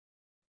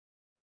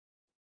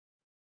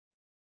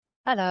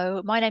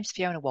Hello, my name's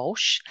Fiona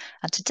Walsh,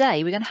 and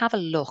today we're going to have a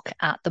look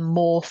at the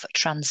Morph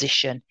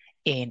Transition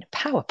in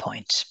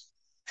PowerPoint.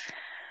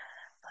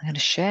 I'm going to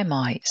share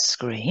my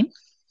screen.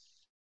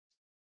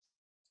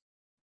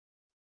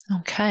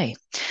 Okay,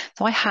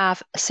 so I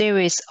have a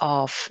series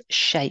of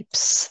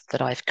shapes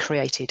that I've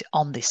created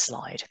on this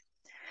slide.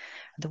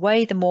 The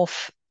way the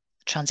Morph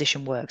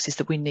Transition works is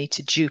that we need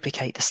to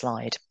duplicate the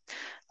slide.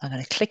 I'm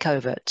going to click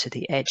over to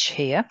the edge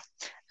here,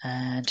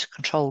 and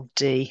Control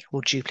D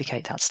will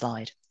duplicate that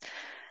slide.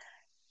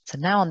 So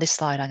now on this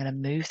slide, I'm going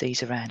to move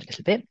these around a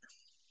little bit.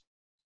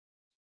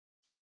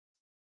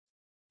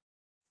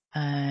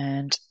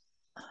 And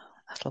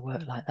that'll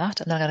work like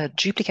that. And then I'm going to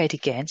duplicate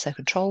again. So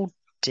Control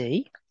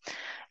D.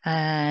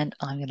 And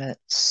I'm going to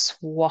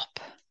swap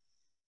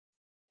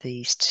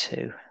these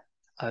two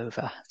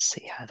over,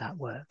 see how that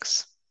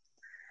works.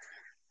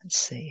 Let's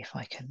see if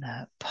I can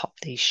pop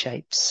these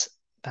shapes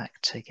back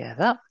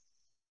together.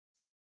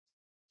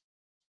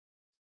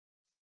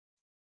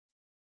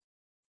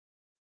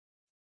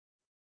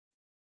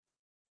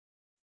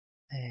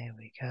 There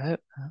we go.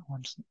 That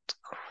one's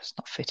it's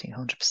not fitting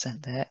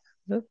 100% there.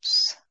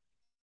 Oops.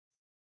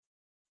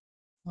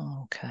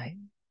 Okay.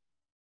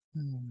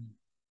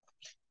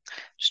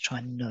 Just try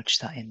and nudge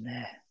that in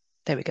there.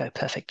 There we go.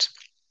 Perfect.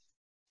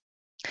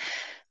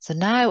 So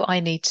now I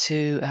need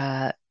to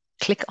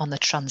click on the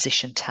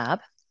Transition tab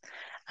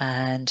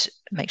and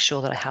make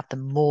sure that I have the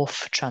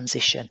Morph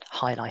Transition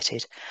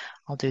highlighted.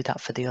 I'll do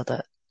that for the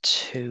other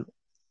two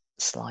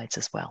slides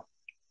as well.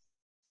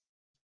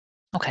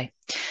 Okay,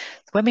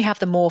 when we have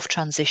the Morph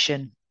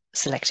Transition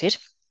selected,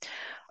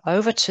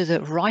 over to the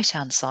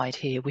right-hand side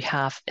here, we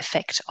have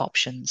Effect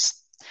options.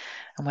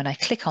 And when I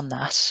click on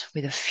that,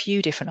 with a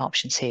few different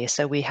options here,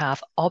 so we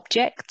have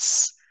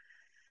objects,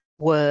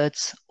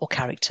 words, or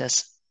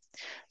characters.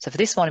 So for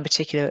this one in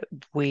particular,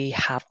 we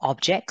have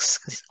objects,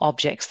 because it's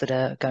objects that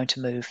are going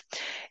to move.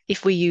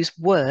 If we use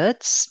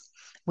words,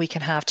 we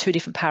can have two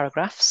different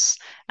paragraphs,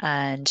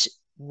 and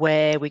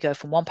where we go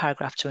from one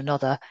paragraph to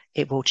another,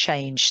 it will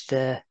change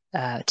the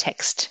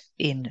text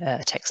in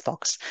a text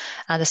box,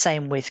 and the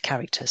same with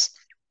characters.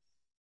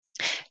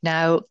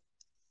 Now,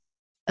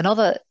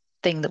 another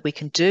thing that we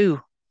can do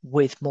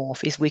with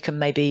Morph is we can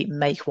maybe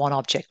make one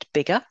object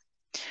bigger,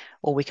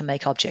 or we can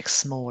make objects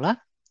smaller.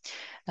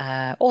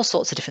 All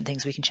sorts of different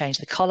things. We can change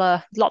the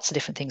color, lots of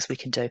different things we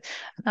can do.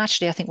 And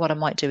actually, I think what I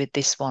might do with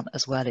this one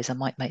as well is I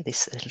might make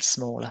this a little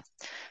smaller.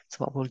 So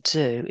what we'll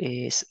do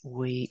is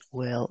we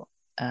will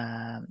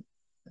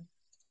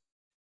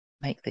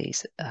make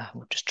these,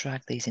 we'll just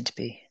drag these into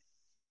be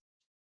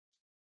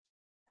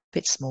a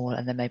bit smaller,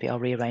 and then maybe I'll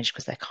rearrange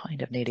because they're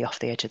kind of nearly off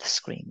the edge of the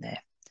screen there.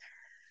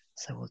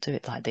 So we'll do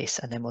it like this,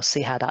 and then we'll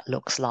see how that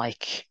looks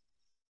like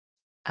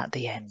at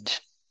the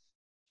end.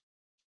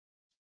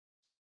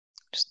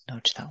 Just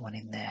nudge that one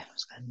in there. I'm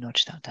just going to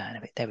nudge that down a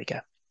bit. There we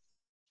go.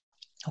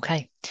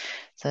 Okay,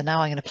 so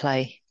now I'm going to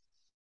play.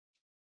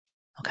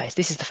 Okay, so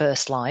this is the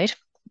first slide.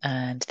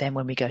 And then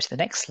when we go to the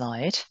next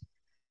slide,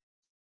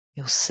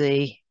 you'll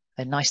see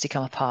they nicely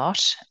come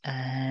apart.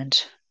 And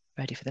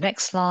ready for the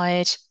next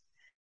slide.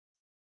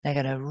 They're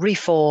going to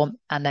reform,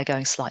 and they're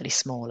going slightly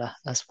smaller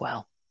as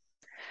well.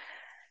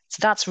 So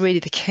that's really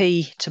the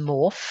key to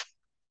Morph.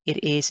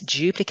 It is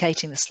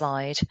duplicating the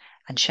slide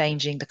and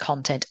changing the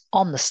content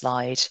on the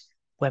slide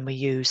when we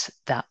use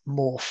that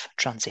Morph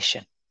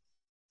transition.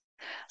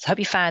 So I hope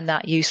you found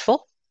that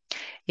useful.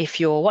 If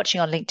you're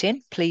watching on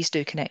LinkedIn, please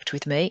do connect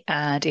with me.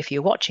 And if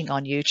you're watching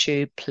on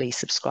YouTube, please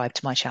subscribe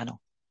to my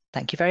channel.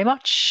 Thank you very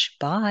much.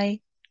 Bye.